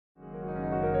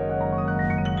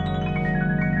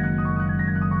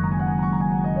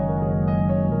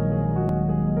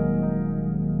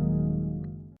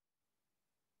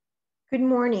Good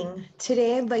morning.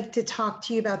 Today I'd like to talk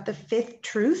to you about the fifth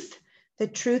truth, the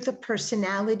truth of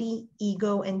personality,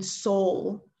 ego, and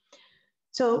soul.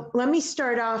 So let me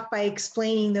start off by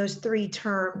explaining those three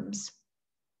terms.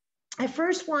 I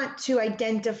first want to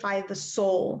identify the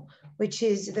soul, which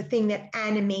is the thing that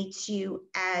animates you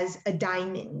as a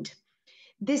diamond.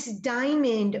 This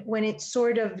diamond, when it's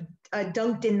sort of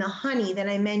dunked in the honey that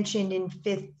I mentioned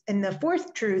in the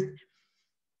fourth truth,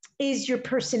 is your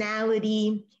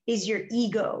personality, is your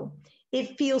ego.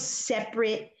 It feels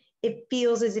separate. It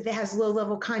feels as if it has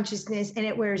low-level consciousness and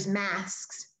it wears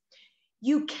masks.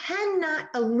 You cannot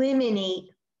eliminate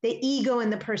the ego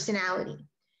and the personality.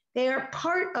 They are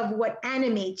part of what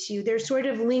animates you. They're sort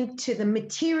of linked to the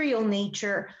material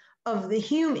nature of the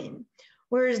human,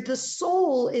 whereas the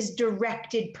soul is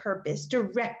directed purpose,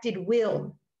 directed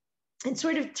will. It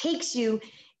sort of takes you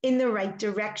in the right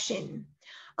direction.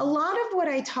 A lot of what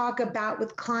I talk about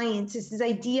with clients is this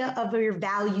idea of your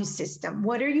value system.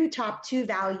 What are your top two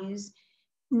values?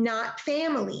 Not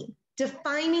family,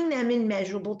 defining them in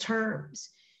measurable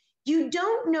terms. You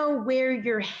don't know where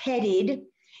you're headed.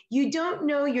 You don't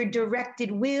know your directed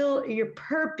will or your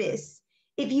purpose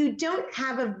if you don't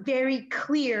have a very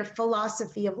clear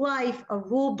philosophy of life, a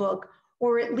rule book,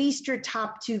 or at least your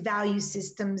top two value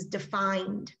systems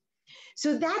defined.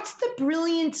 So that's the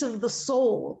brilliance of the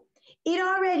soul. It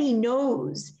already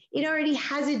knows, it already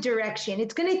has a direction.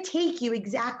 It's going to take you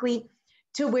exactly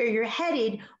to where you're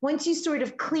headed once you sort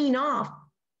of clean off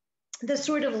the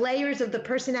sort of layers of the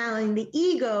personality and the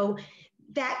ego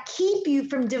that keep you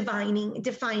from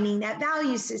defining that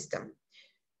value system.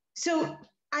 So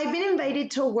I've been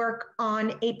invited to work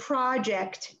on a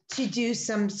project to do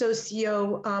some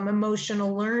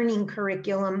socio-emotional learning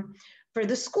curriculum for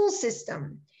the school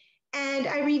system. And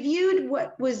I reviewed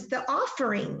what was the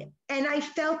offering, and I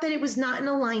felt that it was not in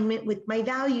alignment with my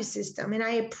value system. And I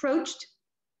approached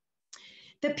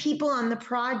the people on the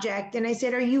project and I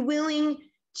said, are you willing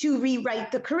to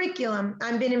rewrite the curriculum?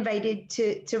 I've been invited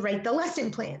to write the lesson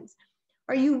plans.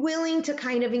 Are you willing to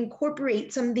kind of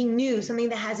incorporate something new, something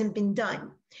that hasn't been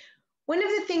done? One of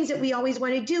the things that we always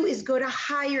want to do is go to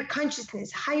higher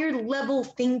consciousness, higher level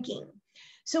thinking.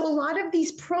 So a lot of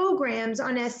these programs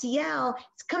on SEL,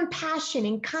 it's compassion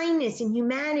and kindness and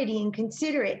humanity and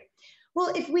considerate.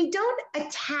 Well, if we don't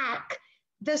attack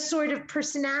the sort of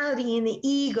personality and the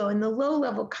ego and the low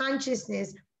level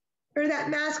consciousness or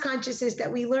that mass consciousness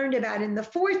that we learned about in the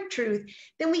fourth truth,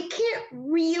 then we can't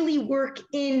really work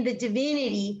in the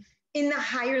divinity in the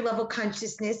higher level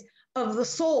consciousness of the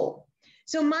soul.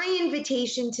 So my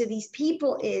invitation to these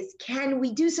people is, can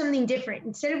we do something different?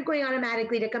 Instead of going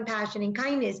automatically to compassion and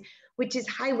kindness, which is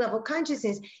high level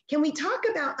consciousness, can we talk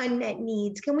about unmet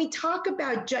needs? Can we talk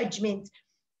about judgments?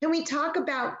 Can we talk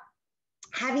about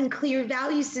having clear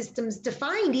value systems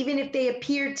defined, even if they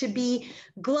appear to be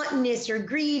gluttonous or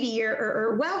greedy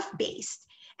or wealth-based?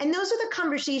 And those are the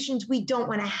conversations we don't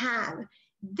want to have.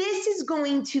 This is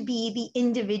going to be the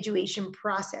individuation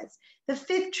process. The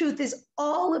fifth truth is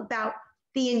all about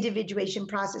the individuation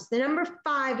process. The number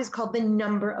 5 is called the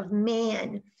number of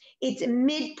man. It's a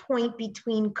midpoint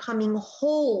between coming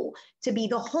whole to be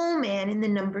the whole man and the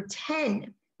number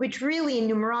 10, which really in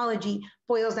numerology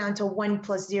boils down to 1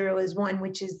 plus 0 is 1,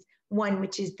 which is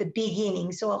the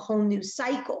beginning. So a whole new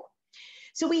cycle.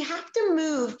 So we have to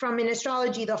move from, in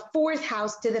astrology, the 4th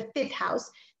house to the 5th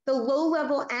house, the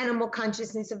low-level animal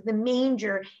consciousness of the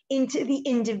manger into the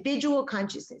individual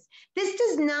consciousness. This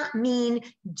does not mean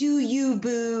do you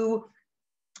boo,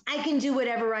 I can do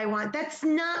whatever I want. That's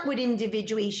not what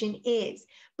individuation is.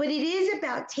 But it is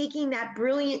about taking that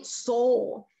brilliant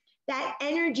soul, that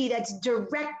energy that's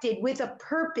directed with a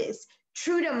purpose,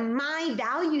 true to my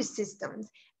value systems,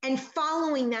 and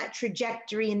following that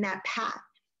trajectory and that path.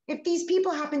 If these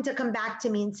people happen to come back to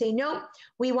me and say, no,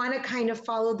 we want to kind of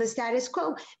follow the status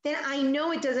quo, then I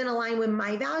know it doesn't align with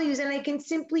my values and I can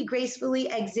simply gracefully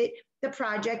exit the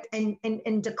project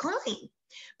and decline.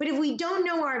 But if we don't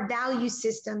know our value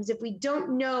systems, if we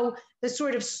don't know the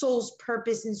sort of soul's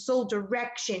purpose and soul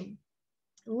direction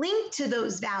linked to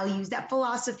those values, that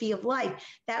philosophy of life,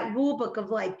 that rule book of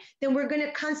life, then we're going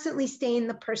to constantly stay in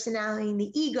the personality and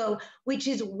the ego, which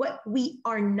is what we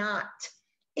are not.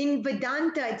 In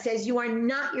Vedanta, it says you are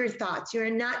not your thoughts, you are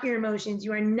not your emotions,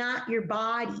 you are not your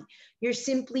body. You're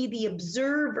simply the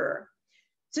observer.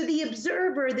 So the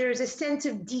observer, there's a sense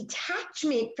of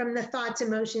detachment from the thoughts,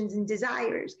 emotions, and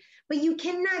desires. But you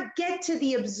cannot get to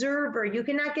the observer. You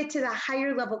cannot get to the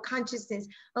higher level consciousness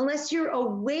unless you're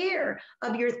aware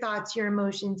of your thoughts, your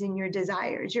emotions, and your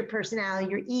desires, your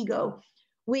personality, your ego,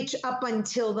 which up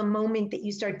until the moment that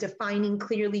you start defining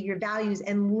clearly your values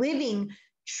and living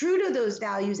true to those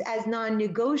values as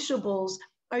non-negotiables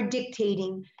are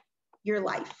dictating your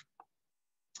life.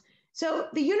 So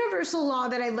the universal law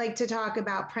that I'd like to talk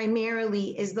about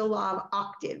primarily is the law of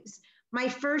octaves. My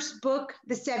first book,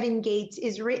 The 7 Gates,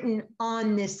 is written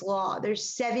on this law.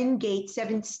 There's 7 gates,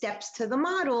 7 steps to the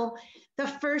model. The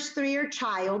first 3 are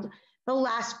child, the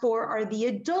last 4 are the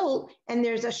adult, and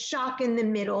there's a shock in the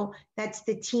middle, that's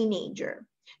the teenager.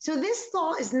 So this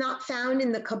law is not found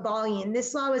in the Kabbalion.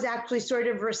 This law was actually sort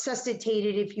of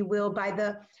resuscitated, if you will, by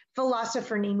the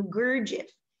philosopher named Gurdjieff.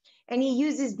 And he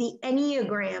uses the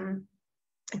Enneagram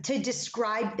to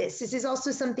describe this. This is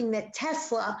also something that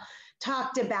Tesla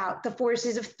talked about, the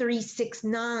forces of 3, 6,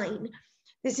 9.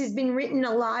 This has been written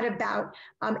a lot about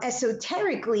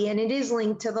esoterically, and it is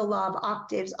linked to the law of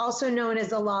octaves, also known as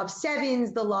the law of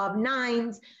 7s, the law of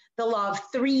 9s, the law of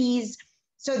 3s.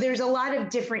 So there's a lot of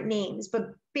different names,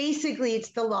 but basically it's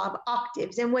the law of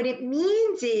octaves. And what it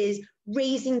means is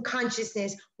raising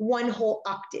consciousness 1 whole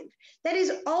octave. That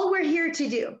is all we're here to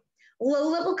do.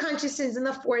 Low-level consciousness in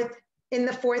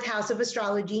the fourth house of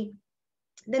astrology,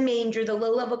 the manger, the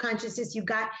low-level consciousness you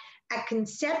got at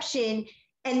conception,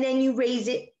 and then you raise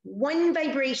it 1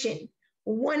 vibration,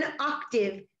 1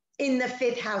 octave in the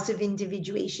 5th house of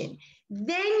individuation.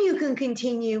 Then you can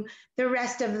continue the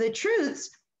rest of the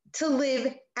truths to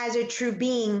live as a true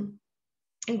being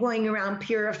and going around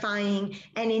purifying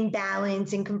and in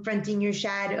balance and confronting your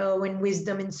shadow and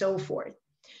wisdom and so forth.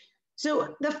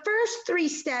 So the first 3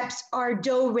 steps are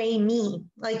do, re, mi,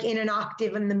 like in an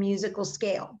octave on the musical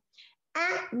scale.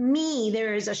 At mi,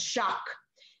 there is a shock.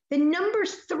 The number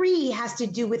 3 has to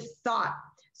do with thought.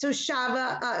 So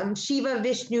Shiva,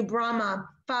 Vishnu, Brahma,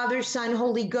 Father, Son,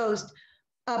 Holy Ghost,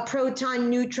 proton,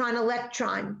 neutron,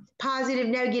 electron, positive,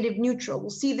 negative, neutral.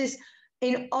 We'll see this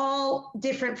in all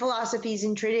different philosophies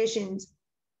and traditions.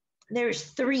 There's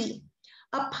 3.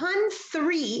 Upon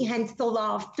 3, hence the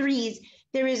law of 3s,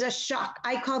 there is a shock.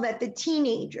 I call that the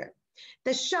teenager.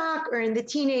 The shock, or in the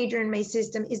teenager in my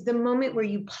system, is the moment where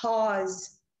you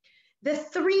pause. The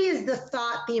 3 is the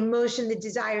thought, the emotion, the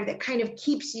desire that kind of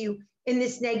keeps you in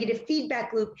this negative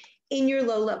feedback loop in your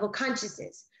low-level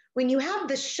consciousness. When you have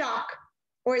the shock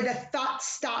or the thought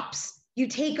stops, you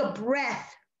take a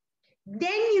breath,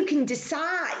 then you can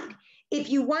decide if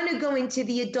you want to go into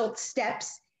the adult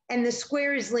steps, and the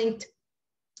square is linked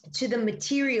to the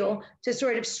material, to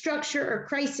sort of structure or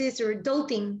crisis or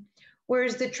adulting,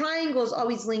 whereas the triangle is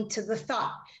always linked to the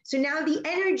thought. So now the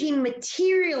energy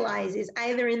materializes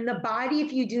either in the body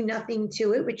if you do nothing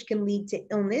to it, which can lead to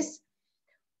illness,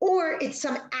 or it's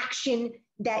some action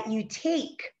that you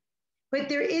take. But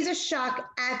there is a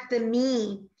shock at the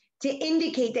me to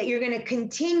indicate that you're going to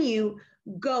continue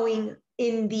going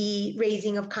in the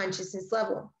raising of consciousness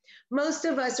level. Most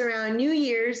of us around New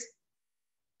Year's,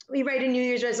 we write a New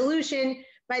Year's resolution.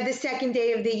 By the 2nd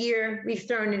day of the year, we've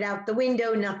thrown it out the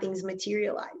window, nothing's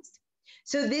materialized.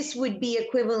 So this would be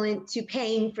equivalent to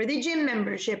paying for the gym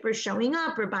membership or showing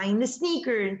up or buying the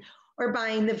sneakers or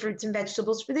buying the fruits and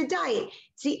vegetables for the diet.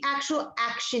 It's the actual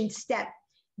action step.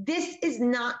 This is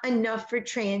not enough for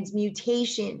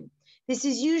transmutation. This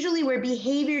is usually where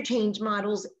behavior change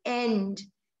models end.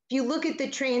 If you look at the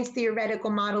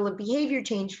trans-theoretical model of behavior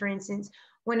change, for instance,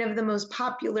 one of the most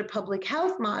popular public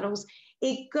health models,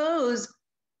 it goes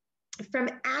from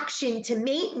action to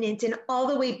maintenance and all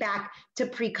the way back to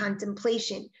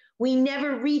pre-contemplation. We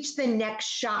never reach the next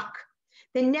shock.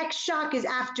 The next shock is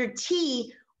after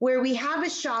T, where we have a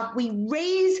shock, we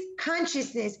raise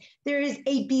consciousness. There is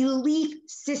a belief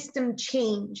system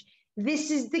change. This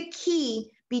is the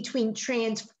key between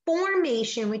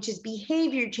transformation, which is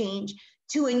behavior change,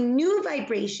 to a new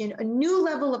vibration, a new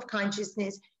level of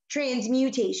consciousness,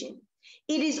 transmutation.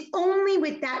 It is only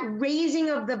with that raising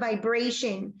of the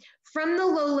vibration from the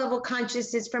low-level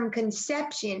consciousness from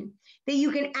conception that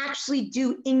you can actually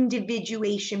do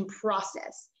individuation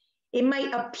process. It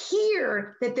might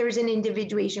appear that there's an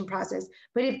individuation process,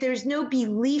 but if there's no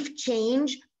belief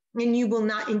change, then you will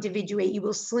not individuate. You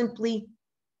will simply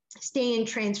stay in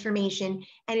transformation,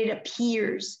 and it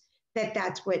appears that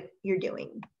that's what you're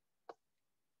doing.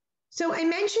 So I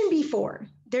mentioned before,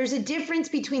 there's a difference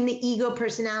between the ego,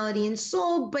 personality, and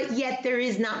soul, but yet there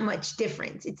is not much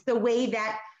difference. It's the way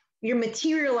that you're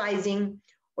materializing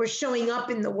or showing up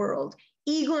in the world.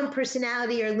 Ego and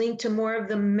personality are linked to more of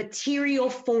the material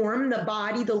form, the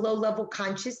body, the low-level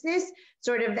consciousness,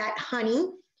 sort of that honey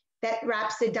that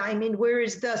wraps the diamond,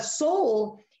 whereas the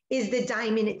soul is the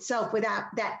diamond itself without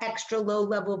that extra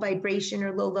low-level vibration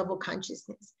or low-level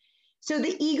consciousness. So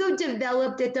the ego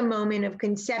developed at the moment of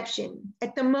conception.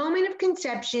 At the moment of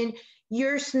conception,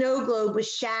 Your snow globe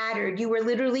was shattered. You were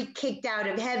literally kicked out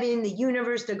of heaven, the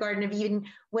universe, the Garden of Eden,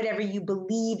 whatever you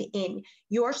believe in.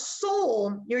 Your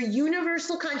soul, your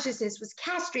universal consciousness was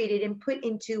castrated and put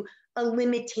into a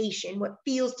limitation, what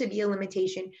feels to be a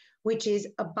limitation, which is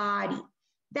a body.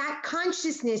 That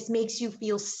consciousness makes you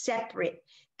feel separate.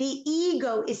 The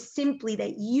ego is simply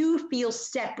that you feel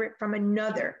separate from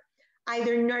another,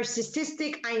 either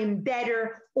narcissistic, I am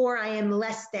better, or I am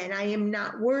less than, I am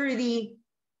not worthy,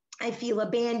 I feel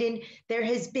abandoned. There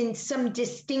has been some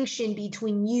distinction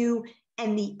between you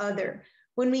and the other.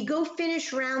 When we go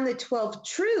finish around the 12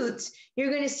 truths, you're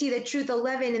going to see that truth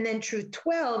 11 and then truth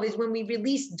 12 is when we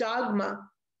release dogma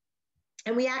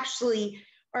and we actually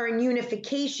are in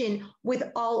unification with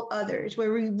all others,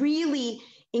 where we really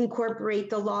incorporate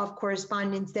the law of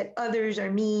correspondence, that others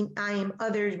are me, I am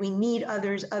others, we need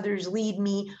others, others lead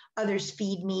me, others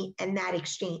feed me, and that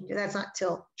exchange. That's not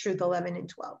till truth 11 and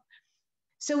 12.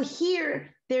 So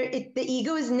here, the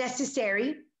ego is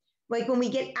necessary. Like when we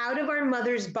get out of our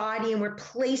mother's body and we're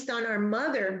placed on our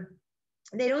mother,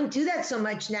 they don't do that so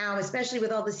much now, especially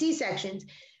with all the C-sections.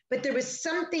 But there was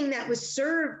something that was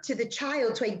served to the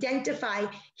child to identify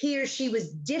he or she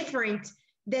was different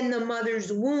than the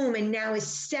mother's womb and now is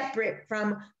separate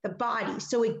from the body.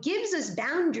 So it gives us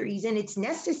boundaries and it's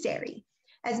necessary.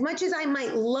 As much as I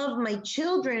might love my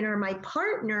children or my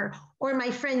partner or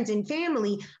my friends and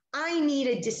family, I need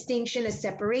a distinction, a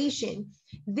separation.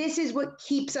 This is what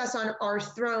keeps us on our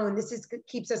throne. This is what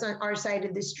keeps us on our side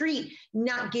of the street,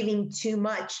 not giving too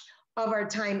much of our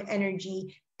time,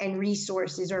 energy, and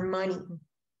resources or money.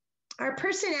 Our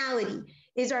personality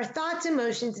is our thoughts,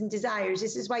 emotions, and desires.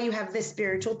 This is why you have this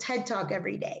spiritual TED Talk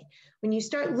every day. When you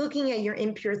start looking at your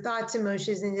impure thoughts,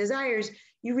 emotions, and desires,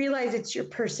 you realize it's your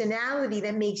personality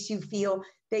that makes you feel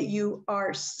that you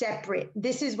are separate.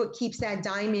 This is what keeps that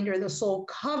diamond or the soul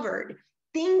covered,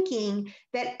 thinking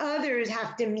that others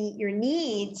have to meet your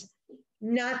needs,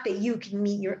 not that you can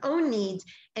meet your own needs,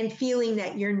 and feeling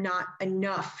that you're not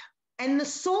enough. And the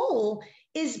soul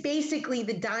is basically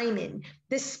the diamond,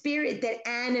 the spirit that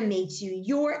animates you,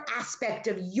 your aspect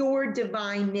of your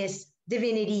divineness,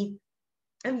 divinity,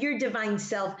 of your divine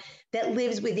self that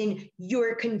lives within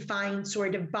your confined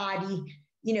sort of body,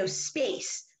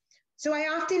 space. So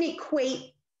I often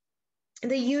equate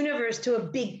the universe to a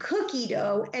big cookie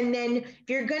dough. And then if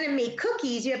you're going to make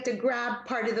cookies, you have to grab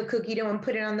part of the cookie dough and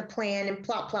put it on the plan and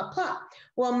plop, plop, plop.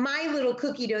 Well, my little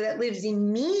cookie dough that lives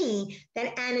in me,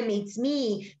 that animates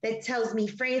me, that tells me,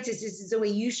 Francis, this is the way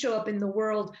you show up in the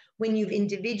world when you've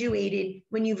individuated,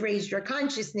 when you've raised your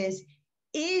consciousness,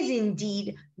 is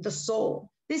indeed the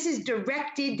soul. This is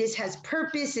directed, this has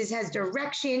purpose, this has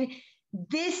direction,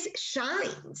 this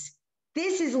shines.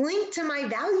 This is linked to my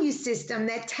value system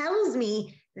that tells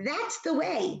me that's the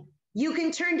way. You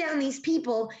can turn down these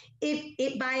people if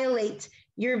it violates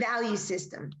your value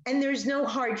system. And there's no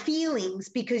hard feelings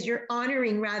because you're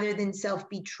honoring rather than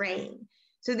self-betraying.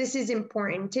 So this is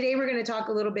important. Today, we're going to talk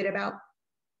a little bit about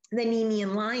the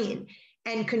Nemean Lion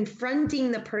and confronting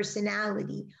the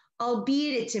personality.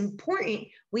 Albeit it's important,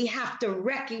 we have to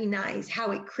recognize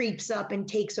how it creeps up and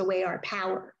takes away our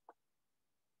power.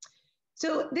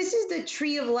 So this is the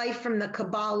tree of life from the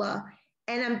Kabbalah,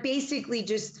 and I'm basically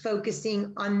just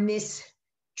focusing on this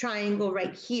triangle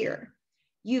right here.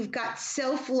 You've got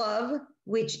self-love,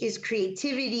 which is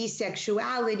creativity,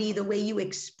 sexuality, the way you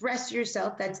express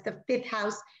yourself. That's the 5th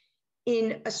house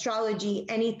in astrology,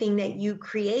 anything that you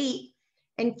create.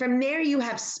 And from there you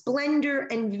have splendor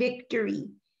and victory.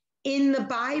 In the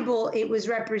Bible, it was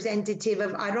representative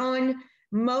of Aaron,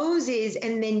 Moses,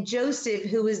 and then Joseph,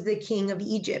 who was the king of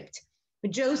Egypt.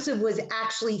 Joseph was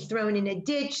actually thrown in a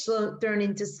ditch, thrown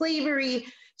into slavery,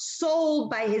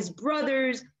 sold by his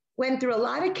brothers, went through a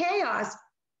lot of chaos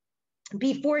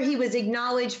before he was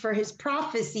acknowledged for his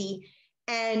prophecy,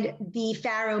 and the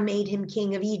Pharaoh made him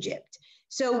king of Egypt.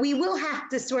 So we will have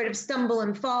to sort of stumble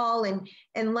and fall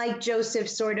and like Joseph,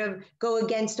 sort of go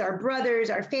against our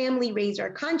brothers, our family, raise our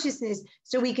consciousness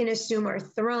so we can assume our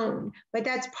throne. But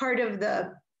that's part of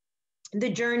the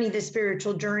journey, the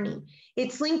spiritual journey.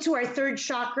 It's linked to our 3rd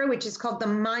chakra, which is called the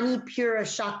Manipura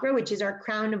chakra, which is our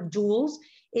crown of jewels.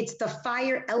 It's the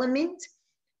fire element.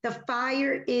 The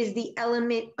fire is the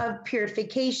element of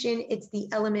purification. It's the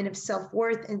element of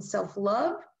self-worth and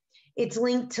self-love. It's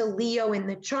linked to Leo in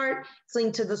the chart. It's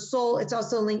linked to the soul. It's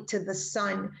also linked to the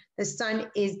sun. The sun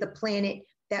is the planet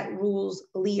that rules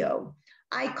Leo.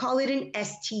 I call it an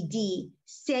STD,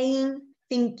 saying,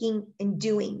 thinking, and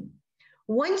doing.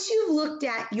 Once you've looked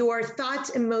at your thoughts,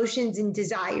 emotions, and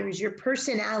desires, your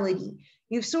personality,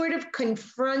 You've sort of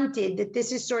confronted that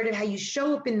this is sort of how you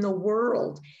show up in the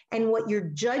world and what you're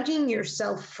judging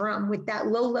yourself from with that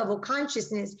low-level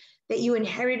consciousness that you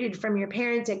inherited from your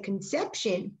parents at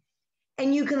conception.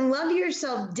 And you can love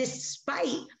yourself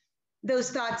despite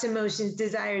those thoughts, emotions,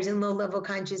 desires, and low-level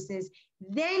consciousness.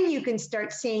 Then you can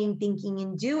start saying, thinking,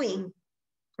 and doing,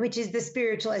 which is the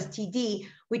spiritual STD,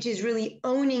 which is really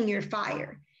owning your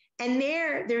fire. And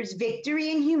there's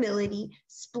victory and humility,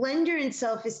 splendor and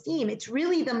self-esteem. It's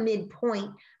really the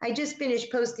midpoint. I just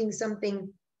finished posting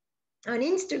something on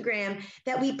Instagram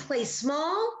that we play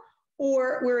small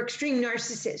or we're extreme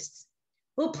narcissists.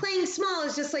 Well, playing small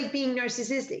is just like being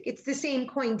narcissistic. It's the same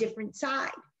coin, different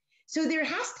side. So there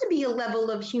has to be a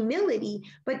level of humility,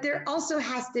 but there also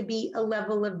has to be a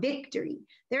level of victory.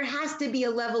 There has to be a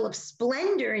level of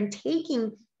splendor and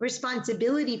taking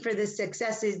responsibility for the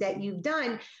successes that you've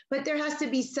done, but there has to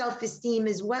be self-esteem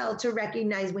as well to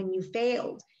recognize when you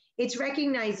failed. It's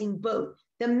recognizing both.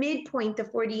 The midpoint, the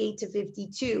 48 to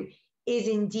 52, is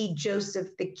indeed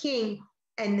Joseph the king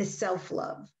and the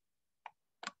self-love.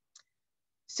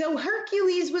 So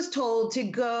Hercules was told to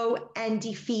go and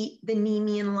defeat the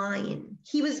Nemean lion.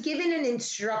 He was given an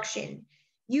instruction.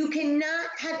 You cannot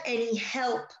have any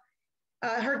help.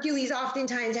 Hercules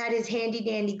oftentimes had his handy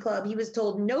dandy club. He was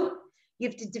told, nope, you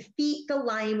have to defeat the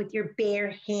lion with your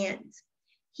bare hands.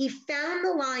 He found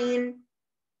the lion.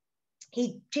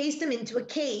 He chased him into a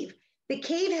cave. The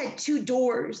cave had 2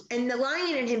 doors, and the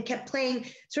lion and him kept playing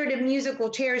sort of musical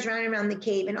chairs around the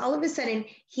cave. And all of a sudden,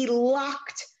 he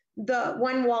locked the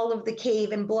one wall of the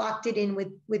cave and blocked it in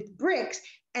with bricks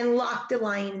and locked the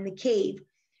lion in the cave.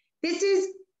 This is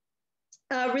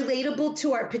relatable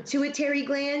to our pituitary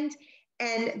gland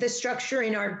and the structure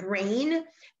in our brain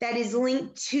that is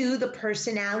linked to the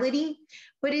personality,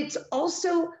 but it's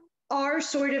also our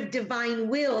sort of divine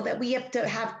will that we have to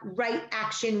have right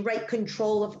action, right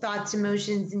control of thoughts,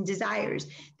 emotions, and desires,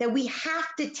 that we have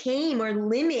to tame or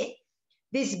limit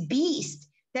this beast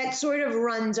that sort of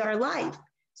runs our life.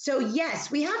 So yes,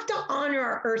 we have to honor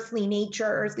our earthly nature,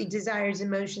 our earthly desires,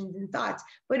 emotions, and thoughts,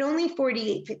 but only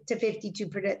 48 to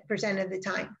 52% of the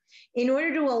time. In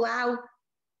order to allow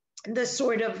the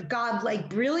sort of godlike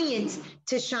brilliance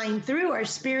to shine through our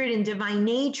spirit and divine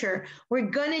nature, we're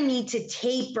going to need to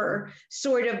taper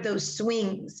sort of those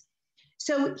swings.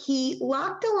 So he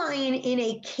locked the lion in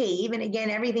a cave. And again,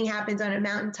 everything happens on a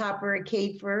mountaintop or a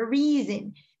cave for a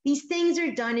reason. These things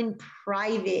are done in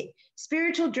private.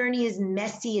 Spiritual journey is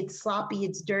messy, it's sloppy,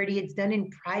 it's dirty, it's done in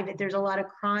private. There's a lot of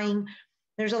crying.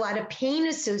 There's a lot of pain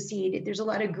associated. There's a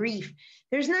lot of grief.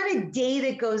 There's not a day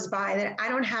that goes by that I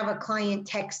don't have a client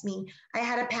text me, I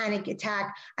had a panic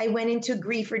attack, I went into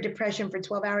grief or depression for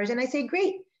 12 hours. And I say,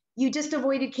 great, you just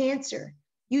avoided cancer.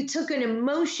 You took an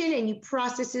emotion and you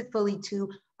processed it fully to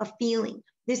a feeling.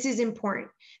 This is important.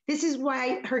 This is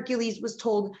why Hercules was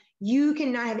told, you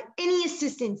cannot have any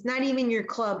assistance, not even your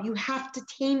club. You have to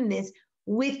tame this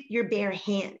with your bare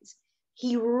hands.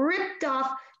 He ripped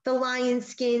off the lion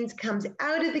skins, comes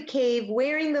out of the cave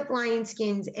wearing the lion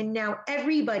skins, and now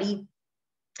everybody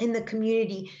in the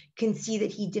community can see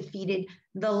that he defeated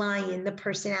the lion, the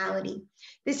personality.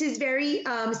 This is very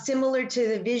similar to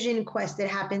the vision quest that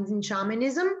happens in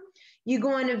shamanism. You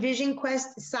go on a vision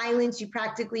quest, silence, you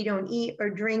practically don't eat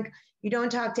or drink, you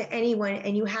don't talk to anyone,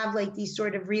 and you have like these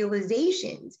sort of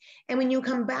realizations. And when you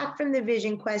come back from the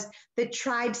vision quest, the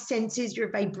tribe senses your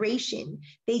vibration.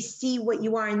 They see what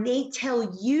you are, and they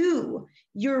tell you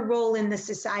your role in the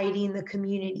society, in the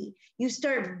community. You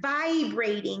start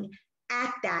vibrating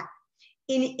at that.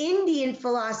 In Indian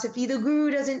philosophy, the guru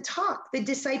doesn't talk. The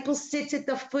disciple sits at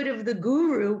the foot of the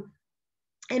guru,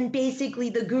 and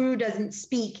basically the guru doesn't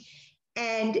speak.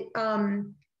 And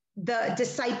the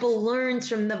disciple learns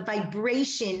from the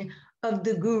vibration of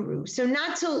the guru. So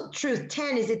not till truth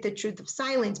 10 is it the truth of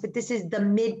silence, but this is the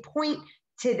midpoint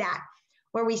to that,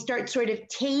 where we start sort of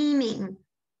taming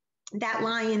that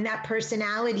lion, that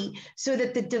personality, so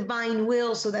that the divine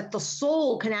will, so that the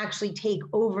soul can actually take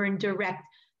over and direct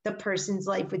the person's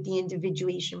life with the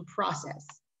individuation process.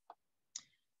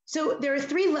 So there are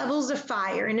 3 levels of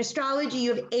fire. In astrology,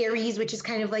 you have Aries, which is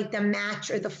kind of like the match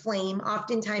or the flame.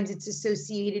 Oftentimes it's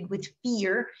associated with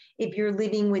fear if you're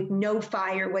living with no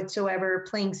fire whatsoever,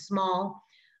 playing small.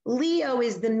 Leo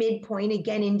is the midpoint,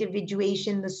 again,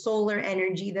 individuation, the solar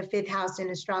energy, the 5th house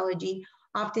in astrology,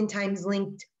 oftentimes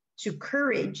linked to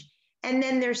courage. And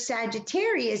then there's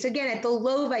Sagittarius, again, at the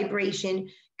low vibration,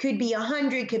 could be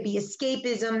 100, could be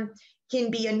escapism, can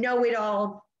be a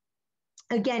know-it-all.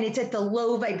 Again, it's at the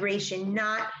low vibration,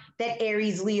 not that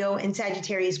Aries, Leo, and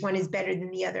Sagittarius, one is better than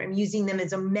the other. I'm using them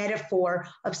as a metaphor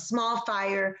of small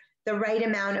fire the right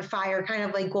amount of fire, kind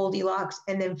of like Goldilocks,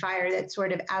 and then fire that's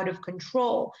sort of out of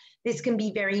control. This can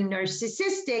be very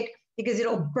narcissistic because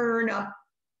it'll burn up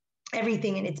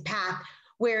everything in its path.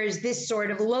 Whereas this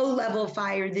sort of low level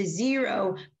fire, the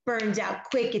 0, burns out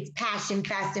quick. It's passion,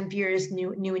 fast and furious,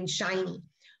 new and shiny.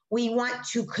 We want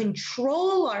to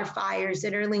control our fires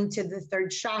that are linked to the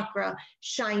 3rd chakra,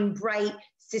 shine bright,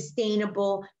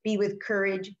 sustainable, be with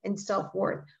courage and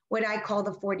self-worth, what I call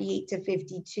the 48 to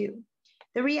 52.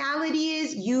 The reality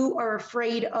is you are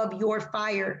afraid of your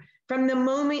fire. From the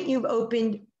moment you've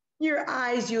opened your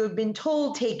eyes, you have been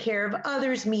told, take care of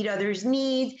others, meet others'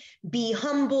 needs, be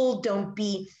humble, don't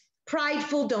be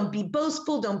prideful, don't be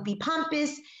boastful, don't be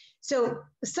pompous. So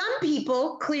some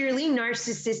people, clearly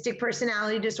narcissistic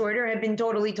personality disorder, have been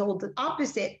totally told the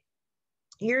opposite.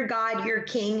 You're God, you're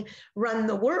king, run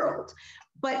the world.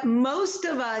 But most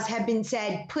of us have been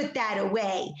said, put that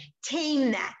away,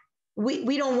 tame that.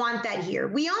 We don't want that here.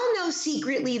 We all know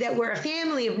secretly that we're a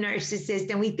family of narcissists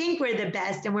and we think we're the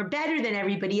best and we're better than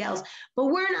everybody else, but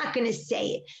we're not going to say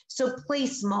it. So play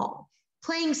small.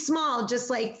 Playing small, just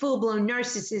like full-blown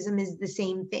narcissism, is the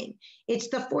same thing. It's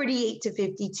the 48 to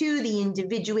 52, the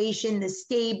individuation, the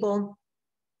stable,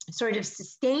 sort of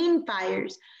sustained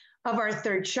fires of our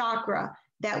 3rd chakra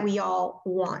that we all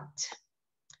want.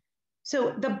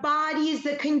 So the body is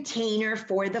the container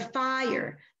for the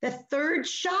fire. The 3rd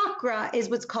chakra is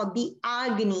what's called the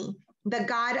Agni. The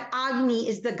god Agni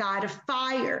is the god of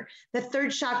fire. The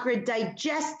 3rd chakra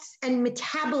digests and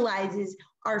metabolizes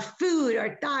our food,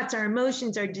 our thoughts, our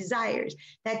emotions, our desires.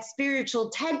 That spiritual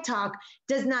TED Talk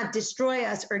does not destroy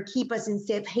us or keep us in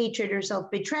self-hatred or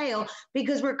self-betrayal,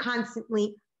 because we're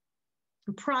constantly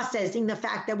processing the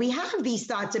fact that we have these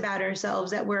thoughts about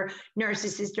ourselves, that we're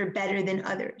narcissists or better than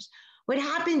others. What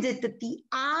happens is that the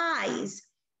eyes,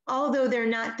 although they're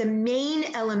not the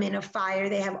main element of fire,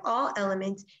 they have all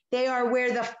elements, they are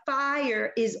where the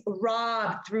fire is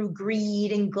robbed through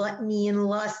greed and gluttony and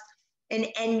lust and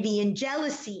envy and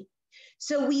jealousy.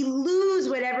 So we lose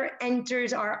whatever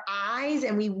enters our eyes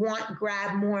and we want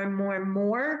grab more and more and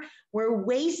more. We're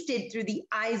wasted through the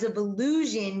eyes of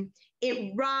illusion.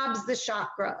 It robs the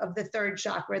chakra of the 3rd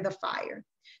chakra, the fire.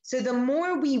 So the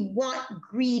more we want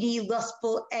greedy,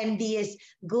 lustful, envious,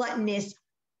 gluttonous,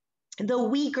 the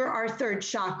weaker our 3rd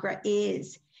chakra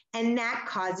is. And that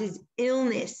causes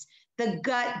illness. The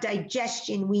gut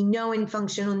digestion, we know in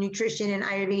functional nutrition and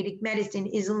Ayurvedic medicine,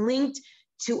 is linked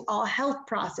to all health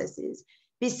processes.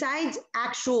 Besides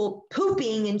actual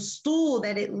pooping and stool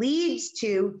that it leads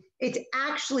to, it's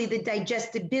actually the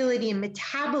digestibility and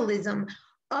metabolism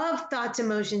of thoughts,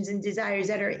 emotions, and desires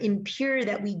that are impure,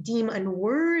 that we deem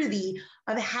unworthy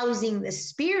of housing the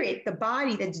spirit, the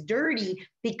body that's dirty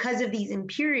because of these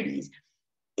impurities.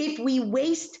 If we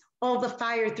waste all the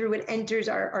fire through what enters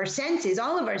our senses,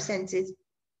 all of our senses,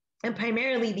 and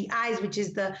primarily the eyes, which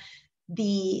is the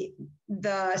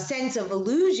sense of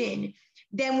illusion,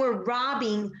 then we're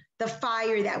robbing the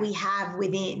fire that we have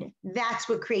within. That's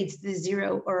what creates the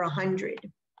 0 or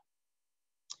 100.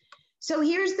 So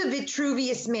here's the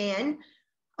Vitruvius Man,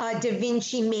 Da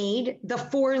Vinci made. The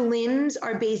 4 limbs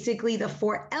are basically the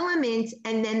 4 elements,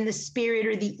 and then the spirit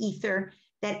or the ether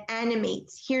that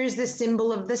animates. Here's the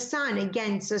symbol of the sun.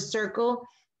 Again, it's a circle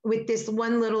with this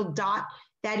one little dot.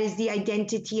 That is the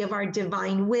identity of our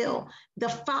divine will. The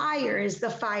fire is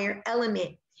the fire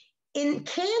element. In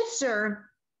Cancer,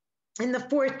 in the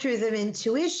 4th truth of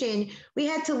intuition, we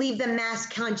had to leave the mass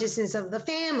consciousness of the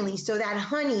family. So that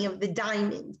honey of the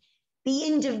diamond. The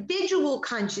individual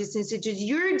consciousness, which is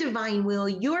your divine will,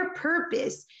 your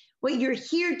purpose, what you're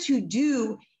here to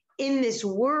do in this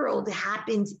world,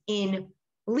 happens in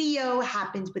Leo,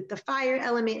 happens with the fire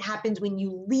element, happens when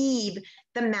you leave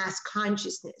the mass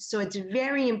consciousness. So it's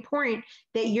very important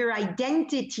that your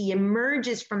identity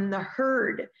emerges from the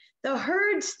herd. The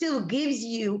herd still gives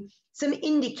you some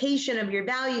indication of your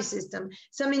value system,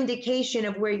 some indication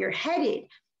of where you're headed.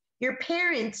 Your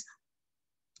parents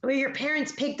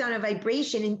picked on a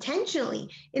vibration intentionally.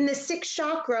 In the 6th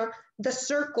chakra, the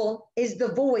circle is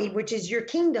the void, which is your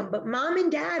kingdom, but mom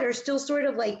and dad are still sort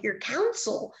of like your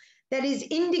counsel that is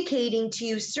indicating to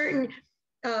you certain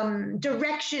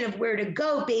direction of where to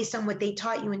go based on what they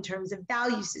taught you in terms of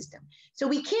value system. So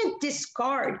we can't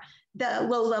discard the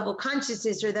low-level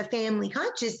consciousness or the family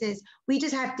consciousness. We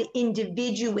just have to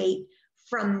individuate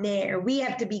from there. We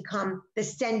have to become the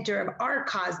center of our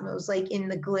cosmos, like in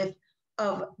the glyph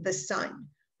of the sun.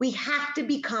 We have to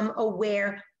become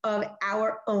aware of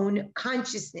our own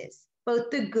consciousness, both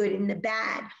the good and the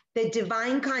bad, the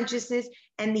divine consciousness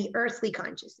and the earthly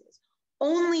consciousness.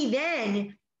 Only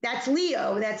then, that's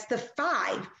Leo, that's the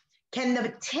 5, Can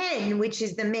the 10, which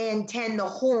is the man 10, the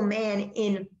whole man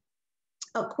in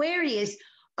Aquarius,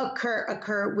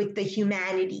 occur with the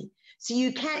humanity? So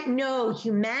you can't know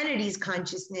humanity's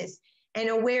consciousness and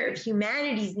aware of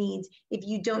humanity's needs if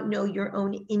you don't know your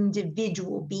own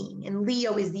individual being. And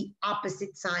Leo is the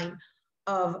opposite sign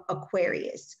of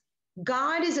Aquarius.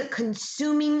 God is a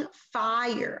consuming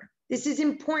fire. This is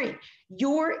important.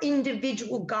 Your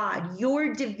individual God,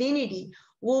 your divinity,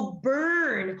 will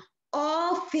burn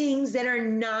all things that are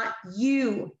not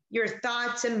you, your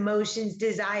thoughts, emotions,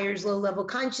 desires, low-level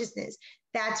consciousness.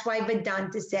 That's why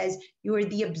Vedanta says you are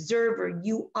the observer.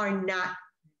 You are not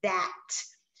that.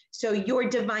 So your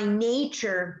divine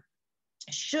nature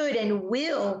should and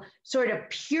will sort of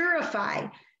purify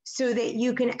so that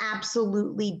you can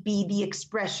absolutely be the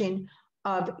expression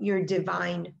of your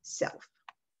divine self.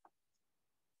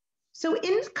 So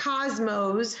in the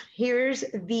cosmos, here's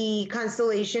the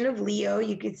constellation of Leo.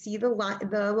 You can see the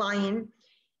lion.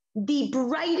 The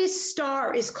brightest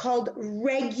star is called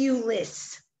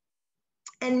Regulus.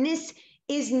 And this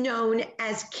is known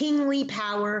as kingly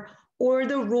power, or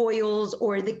the royals,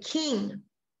 or the king.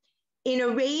 In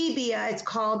Arabia, it's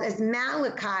called as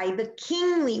Malachi, the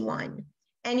kingly one.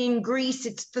 And in Greece,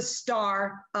 it's the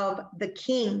star of the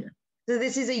king. So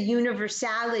this is a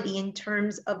universality in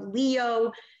terms of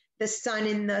Leo, the sun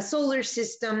in the solar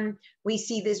system. We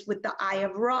see this with the Eye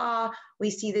of Ra. We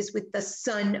see this with the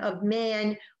Son of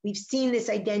Man. We've seen this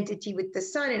identity with the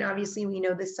sun, and obviously we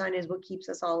know the sun is what keeps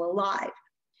us all alive.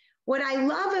 What I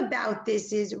love about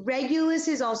this is Regulus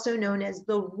is also known as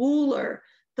the ruler,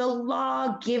 the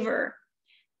lawgiver.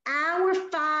 Our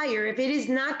fire, if it is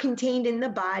not contained in the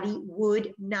body,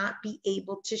 would not be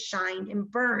able to shine and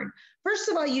burn. First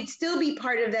of all, you'd still be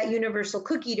part of that universal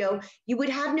cookie dough. You would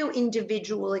have no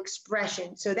individual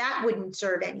expression, so that wouldn't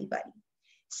serve anybody.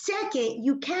 Second,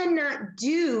 you cannot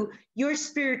do your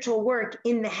spiritual work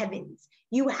in the heavens.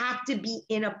 You have to be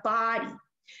in a body.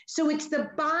 So it's the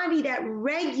body that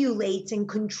regulates and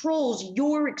controls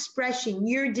your expression,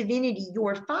 your divinity,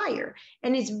 your fire,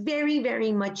 and it's very,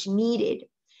 very much needed.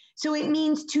 So it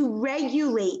means to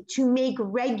regulate, to make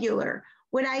regular.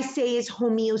 What I say is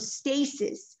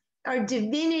homeostasis. Our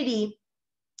divinity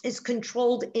is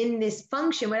controlled in this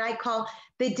function, what I call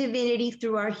the divinity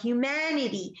through our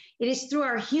humanity. It is through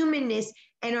our humanness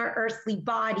and our earthly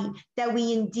body that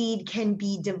we indeed can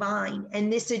be divine.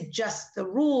 And this adjusts the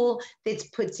rule that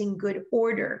puts in good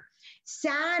order.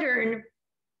 Saturn,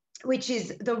 which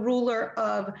is the ruler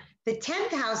of the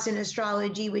 10th house in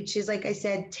astrology, which is, like I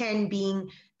said, 10 being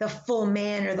the full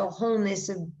man or the wholeness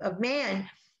of man,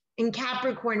 in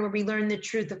Capricorn, where we learn the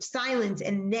truth of silence,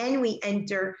 and then we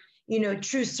enter,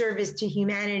 true service to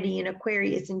humanity in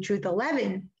Aquarius in Truth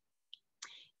 11,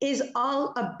 is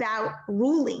all about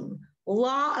ruling,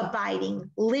 law abiding,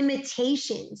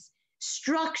 limitations,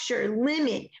 structure,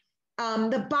 limit,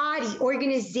 the body,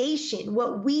 organization,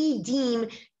 what we deem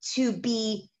to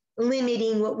be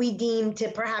limiting, what we deem to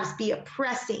perhaps be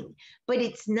oppressing, but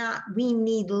it's not. We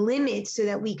need limits so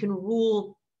that we can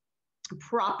rule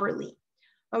properly.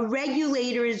 A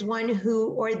regulator is one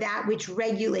who, or that which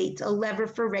regulates, a lever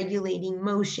for regulating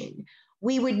motion.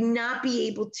 We would not be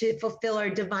able to fulfill our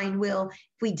divine will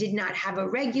if we did not have a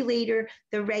regulator.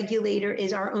 The regulator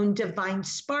is our own divine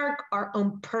spark, our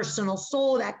own personal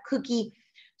soul, that cookie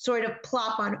sort of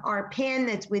plop on our pan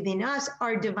that's within us,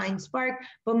 our divine spark,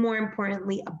 but more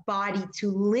importantly, a body to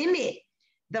limit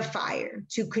the fire,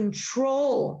 to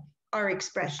control our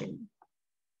expression.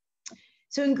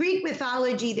 So in Greek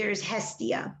mythology, there's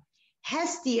Hestia.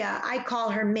 Hestia, I call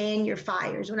her man your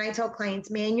fires. When I tell clients,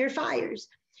 man your fires.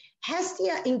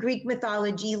 Hestia in Greek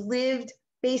mythology lived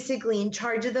basically in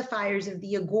charge of the fires of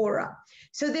the Agora.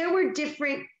 So there were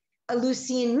different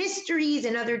Eleusinian mysteries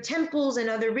and other temples and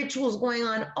other rituals going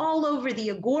on all over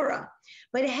the Agora,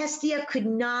 but Hestia could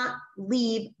not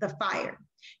leave the fire.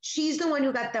 She's the one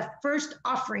who got the first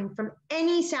offering from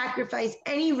any sacrifice,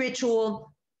 any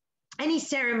ritual, any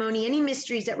ceremony, any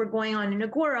mysteries that were going on in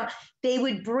Agora. They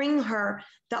would bring her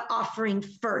the offering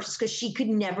first because she could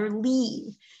never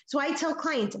leave. So I tell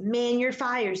clients, man your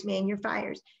fires, man your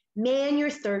fires, man your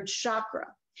third chakra.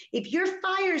 If your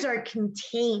fires are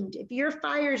contained, if your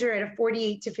fires are at a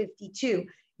 48 to 52,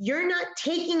 you're not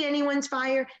taking anyone's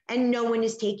fire and no one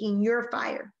is taking your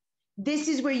fire. This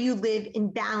is where you live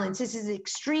in balance. This is an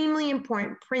extremely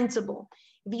important principle.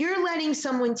 If you're letting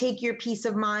someone take your peace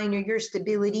of mind or your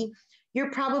stability,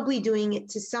 you're probably doing it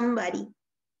to somebody.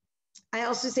 I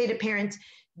also say to parents,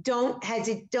 don't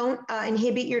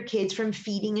inhibit your kids from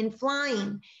feeding and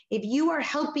flying. If you are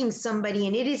helping somebody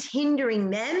and it is hindering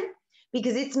them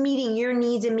because it's meeting your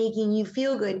needs and making you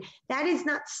feel good, that is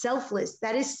not selfless,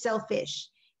 that is selfish.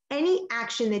 Any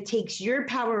action that takes your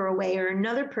power away or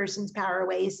another person's power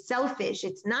away is selfish.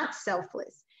 It's not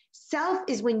selfless. Self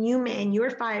is when you man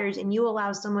your fires and you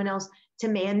allow someone else to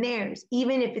man theirs,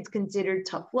 even if it's considered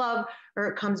tough love or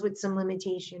it comes with some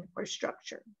limitation or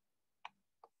structure.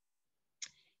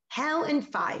 Hell and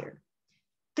fire.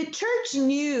 The church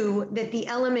knew that the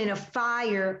element of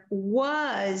fire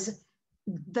was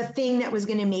the thing that was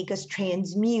going to make us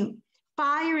transmute.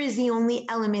 Fire is the only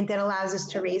element that allows us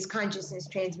to raise consciousness,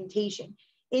 transmutation.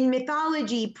 In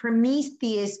mythology,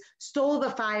 Prometheus stole the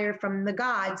fire from the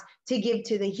gods to give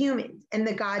to the humans, and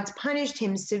the gods punished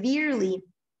him severely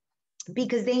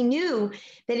because they knew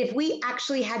that if we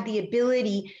actually had the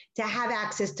ability to have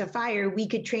access to fire, we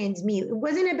could transmute. It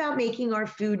wasn't about making our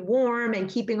food warm and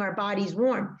keeping our bodies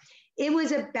warm. It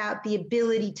was about the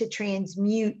ability to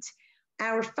transmute.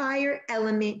 Our fire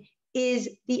element is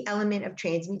the element of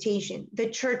transmutation. The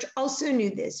church also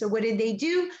knew this. So what did they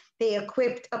do? They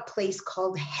equipped a place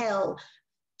called hell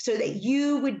so that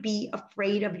you would be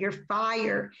afraid of your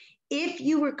fire. If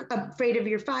you were afraid of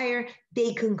your fire,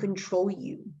 they can control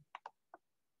you.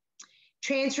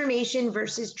 Transformation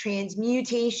versus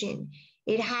transmutation.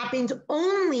 It happens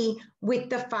only with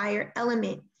the fire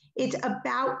element. It's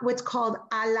about what's called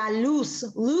a la luz.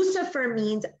 Lucifer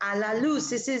means a la luz.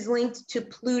 This is linked to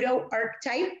Pluto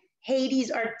archetype, Hades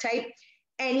archetype.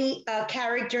 Any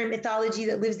character in mythology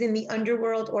that lives in the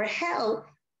underworld or hell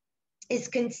is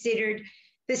considered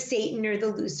the Satan or the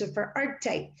Lucifer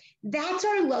archetype. That's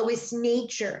our lowest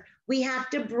nature. We have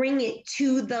to bring it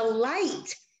to the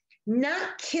light,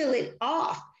 not kill it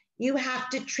off. You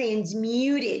have to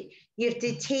transmute it. You have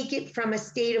to take it from a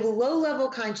state of low-level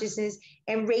consciousness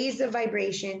and raise the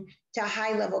vibration to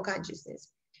high-level consciousness.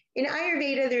 In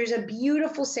Ayurveda, there's a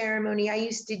beautiful ceremony I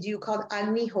used to do called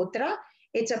Agnihotra.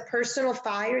 It's a personal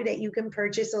fire that you can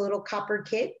purchase, a little copper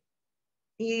kit.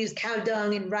 You use cow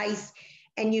dung and rice,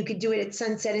 and you could do it at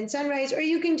sunset and sunrise, or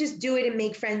you can just do it and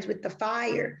make friends with the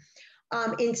fire.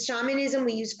 In shamanism,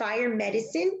 we use fire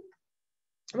medicine,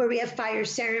 where we have fire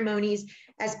ceremonies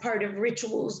as part of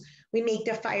rituals. We make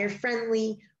the fire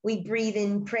friendly. We breathe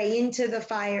and pray into the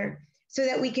fire so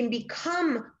that we can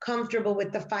become comfortable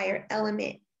with the fire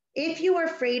element. If you are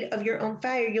afraid of your own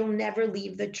fire, you'll never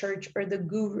leave the church or the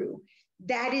guru.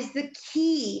 That is the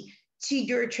key to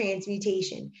your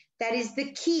transmutation. That is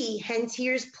the key. Hence,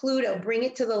 here's Pluto. Bring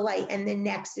it to the light. And the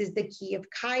next is the key of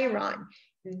Chiron.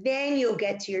 Then you'll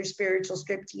get to your spiritual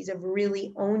striptease of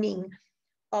really owning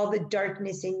all the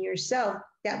darkness in yourself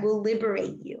that will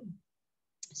liberate you.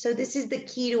 So this is the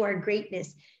key to our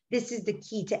greatness. This is the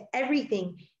key to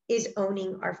everything, is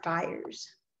owning our fires.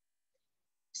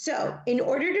 So in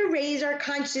order to raise our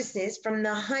consciousness from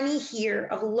the honey here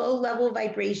of low-level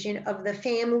vibration of the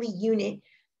family unit,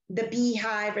 the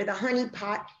beehive or the honey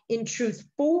pot in truth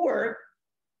 4,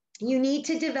 you need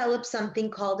to develop something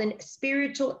called a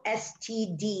spiritual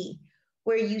STD,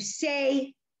 where you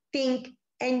say, think,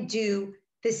 and do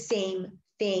the same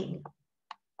thing.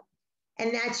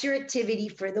 And that's your activity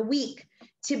for the week.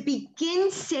 To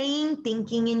begin saying,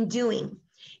 thinking, and doing.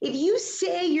 If you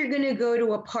say you're going to go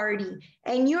to a party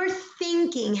and you're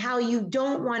thinking how you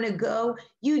don't want to go,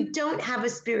 you don't have a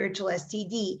spiritual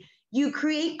STD. You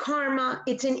create karma.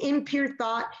 It's an impure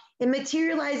thought. It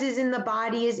materializes in the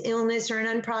body as illness or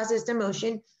an unprocessed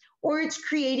emotion, or it's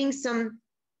creating some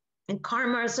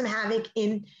karma or some havoc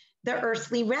in the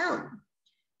earthly realm.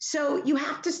 So you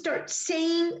have to start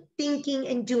saying, thinking,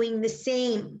 and doing the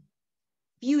same.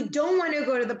 If you don't want to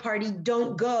go to the party,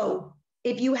 don't go.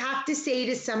 If you have to say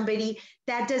to somebody,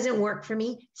 that doesn't work for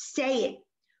me, say it.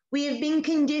 We have been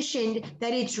conditioned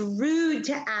that it's rude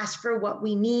to ask for what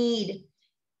we need.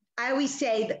 I always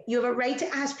say that you have a right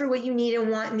to ask for what you need and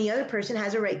want, and the other person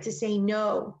has a right to say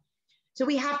no. So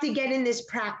we have to get in this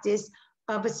practice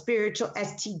of a spiritual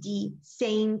STD,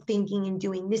 saying, thinking, and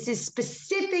doing. This is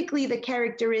specifically the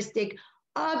characteristic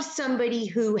of somebody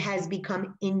who has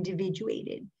become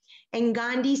individuated. And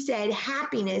Gandhi said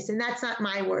happiness, and that's not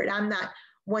my word. I'm not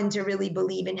one to really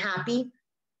believe in happy.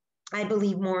 I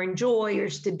believe more in joy or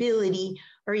stability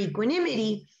or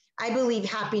equanimity. I believe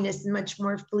happiness is much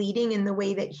more fleeting in the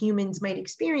way that humans might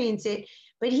experience it.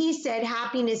 But he said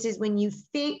happiness is when you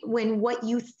think, when what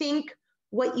you think,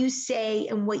 what you say,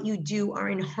 and what you do are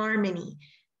in harmony.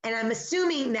 And I'm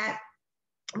assuming that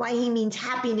why he means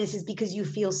happiness is because you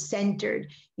feel centered,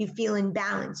 you feel in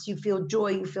balance, you feel joy,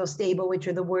 you feel stable, which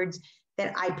are the words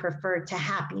that I prefer to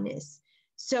happiness.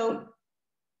 So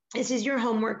this is your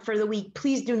homework for the week.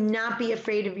 Please do not be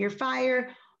afraid of your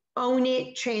fire. Own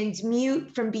it,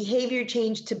 transmute from behavior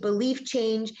change to belief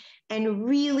change, and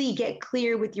really get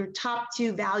clear with your top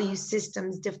two value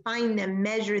systems, define them,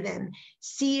 measure them,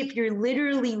 see if you're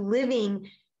literally living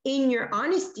in your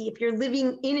honesty, if you're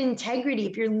living in integrity,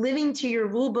 if you're living to your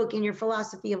rule book and your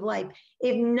philosophy of life.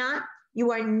 If not,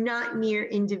 you are not near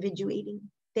individuating.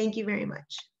 Thank you very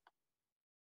much.